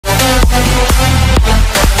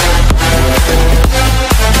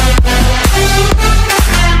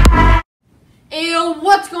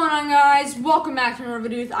welcome back to another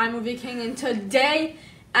video with iMovie King, and today,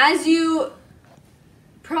 as you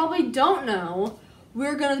probably don't know,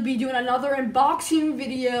 we're going to be doing another unboxing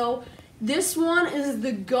video. This one is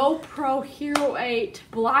the GoPro Hero 8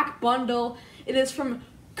 Black Bundle. It is from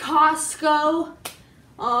Costco.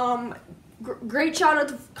 Great shout out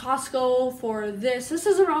to Costco for this. This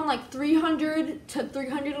is around like $300 to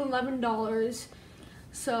 $311.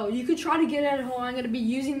 So you could try to get it at home. I'm going to be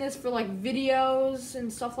using this for like videos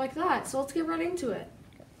and stuff like that. So let's get right into it.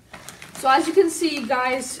 So as you can see,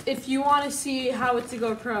 guys, if you want to see how it's a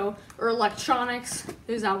GoPro or electronics,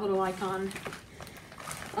 there's that little icon.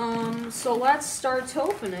 So let's start to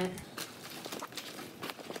open it.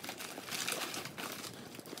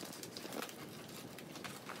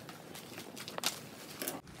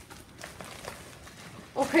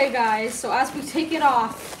 Okay guys, so as we take it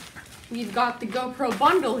off, we've got the GoPro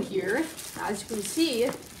bundle here. As you can see,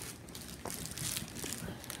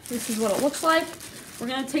 this is what it looks like. We're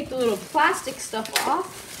gonna take the little plastic stuff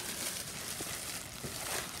off.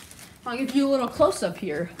 I'll give you a little close-up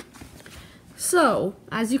here. So,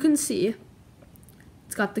 as you can see,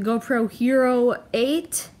 it's got the GoPro Hero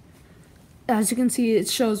 8. As you can see, it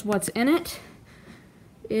shows what's in it.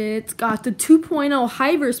 It's got the 2.0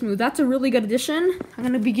 Hyper Smooth. That's a really good addition. I'm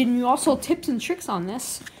going to be giving you also tips and tricks on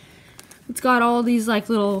this. It's got all these like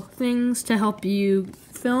little things to help you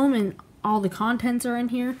film, and all the contents are in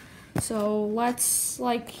here. So let's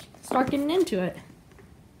like start getting into it.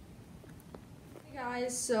 Hey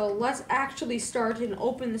guys, so let's actually start and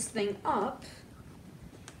open this thing up.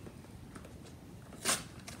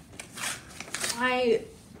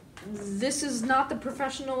 This is not the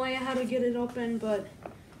professional way how to get it open, but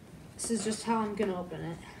this is just how I'm gonna open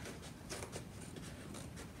it.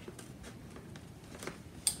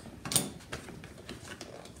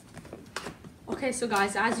 Okay, so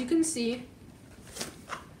guys, as you can see,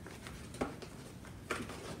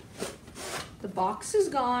 the box is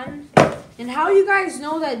gone. And how you guys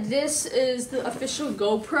know that this is the official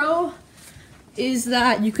GoPro is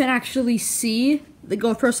that you can actually see the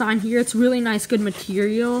GoPro sign here. It's really nice, good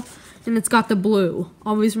material, and it's got the blue.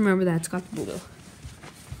 Always remember that, it's got the blue.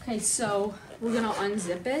 Okay, so we're gonna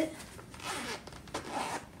unzip it.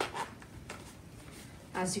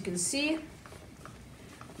 As you can see,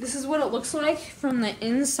 this is what it looks like from the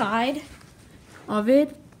inside of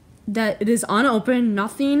it. That it is unopened.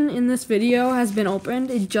 Nothing in this video has been opened.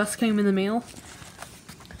 It just came in the mail.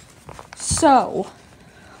 So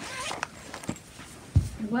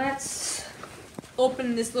let's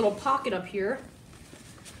open this little pocket up here.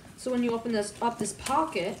 So when you open this up, this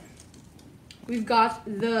pocket, we've got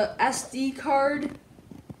the SD card,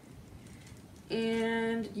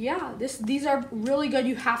 and yeah, these are really good.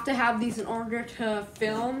 You have to have these in order to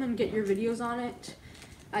film and get your videos on it,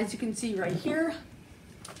 as you can see right here.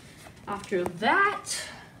 After that,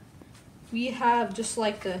 we have just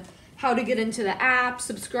like the how to get into the app,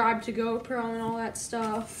 subscribe to GoPro and all that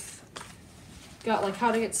stuff. Got like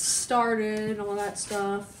how to get started and all that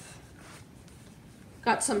stuff.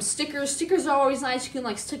 Got some stickers. Stickers are always nice. You can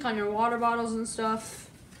like stick on your water bottles and stuff.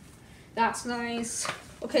 That's nice.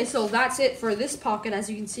 Okay, so that's it for this pocket. As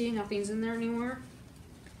you can see, nothing's in there anymore.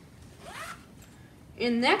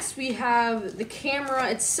 And next we have the camera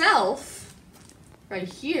itself right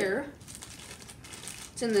here.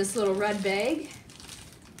 It's in this little red bag.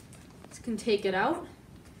 You can take it out.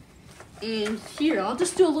 And here, I'll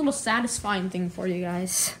just do a little satisfying thing for you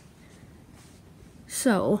guys.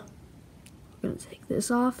 So, I'm gonna take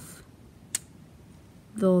this off.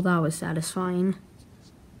 Though that was satisfying.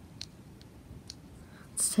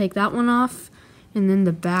 Let's take that one off, and then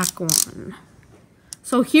the back one.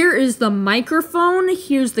 So here is the microphone,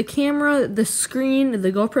 here's the camera, the screen,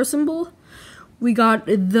 the GoPro symbol. We got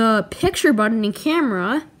the picture button and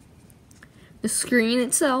camera, the screen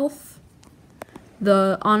itself,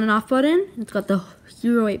 the on and off button. It's got the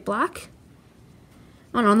Hero 8 Black.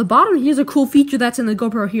 And on the bottom, here's a cool feature that's in the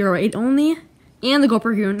GoPro Hero 8 only, and the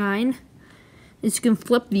GoPro Hero 9, is you can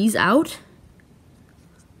flip these out.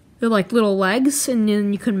 They're like little legs, and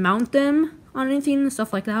then you can mount them on anything and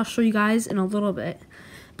stuff like that. I'll show you guys in a little bit.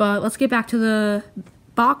 But let's get back to the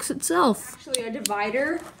box itself. Actually, a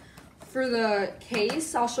divider for the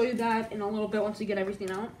case. I'll show you that in a little bit once we get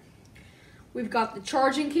everything out. We've got the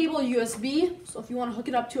charging cable, USB. So if you want to hook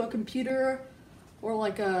it up to a computer or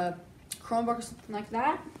like a Chromebook or something like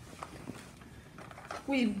that.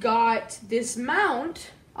 We've got this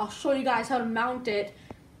mount. I'll show you guys how to mount it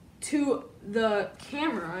to the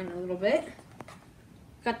camera in a little bit.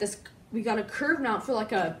 Got this. We got a curved mount for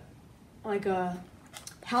like a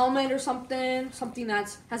helmet or something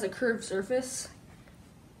that has a curved surface.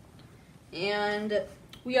 And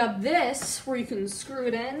We have this where you can screw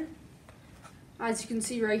it in. As you can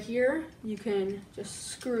see right here, you can just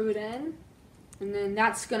screw it in. And then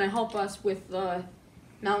that's gonna help us with the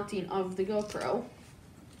mounting of the GoPro.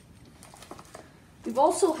 We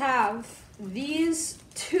also have these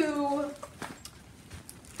two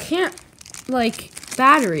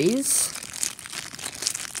batteries.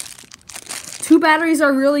 Two batteries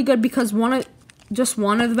are really good because just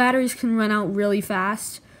one of the batteries can run out really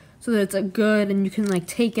fast. So that it's a good, and you can like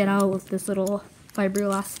take it out with this little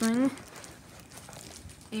fiberglass thing.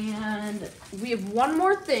 And we have one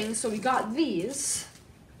more thing, so we got these.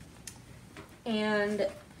 And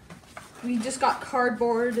we just got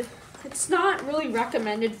cardboard. It's not really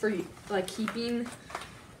recommended for like keeping,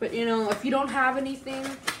 but you know, if you don't have anything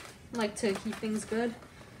like to keep things good,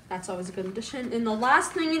 that's always a good addition. And the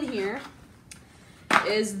last thing in here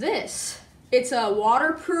is this. It's a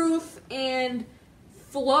waterproof and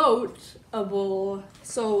floatable.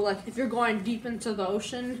 So like if you're going deep into the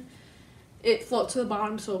ocean, it floats to the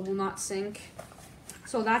bottom so it will not sink.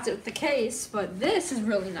 So that's it with the case, but this is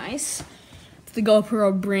really nice. It's the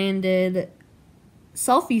GoPro branded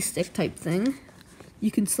selfie stick type thing.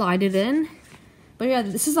 You can slide it in. But yeah,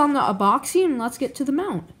 this is on the unboxing, and let's get to the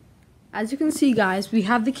mount. As you can see, guys, we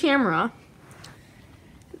have the camera.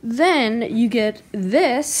 Then you get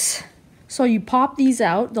this. So you pop these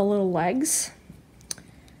out, the little legs.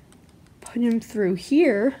 Put them through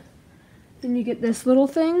here. Then you get this little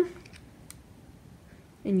thing.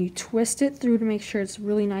 And you twist it through to make sure it's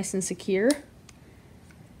really nice and secure.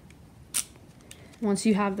 Once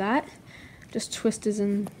you have that, just twist it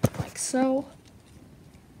in like so.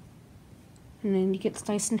 And then you get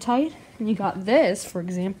nice and tight. And you got this, for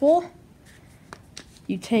example.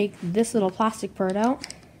 You take this little plastic part out,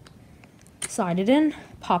 slide it in,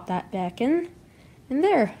 pop that back in, and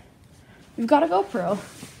there. You've got a GoPro,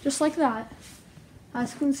 just like that.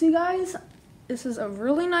 As you can see, guys, this is a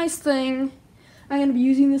really nice thing. I'm going to be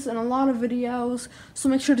using this in a lot of videos, so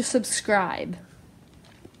make sure to subscribe.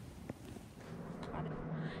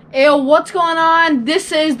 Ayo, what's going on?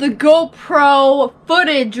 This is the GoPro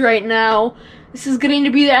footage right now. This is getting to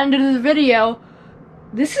be the end of the video.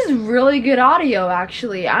 This is really good audio,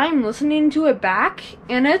 actually. I'm listening to it back,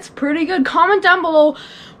 and it's pretty good. Comment down below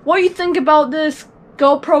what you think about this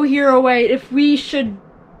GoPro Hero 8, if we should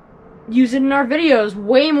use it in our videos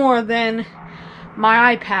way more than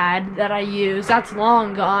my iPad that I use. That's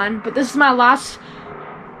long gone, but this is my last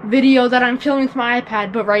video that I'm filming with my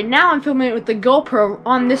iPad, but right now I'm filming it with the GoPro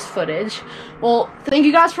on this footage. Well, thank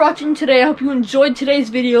you guys for watching today. I hope you enjoyed today's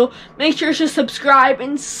video. Make sure to subscribe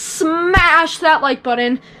and smash that like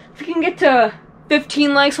button. If we can get to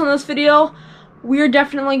 15 likes on this video, we're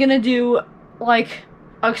definitely gonna do like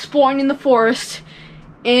exploring in the forest.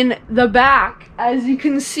 In the back, as you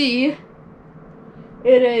can see,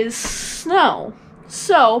 it is snow.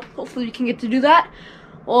 So, hopefully we can get to do that.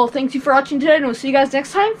 Well, thank you for watching today, and we'll see you guys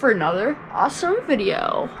next time for another awesome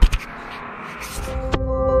video.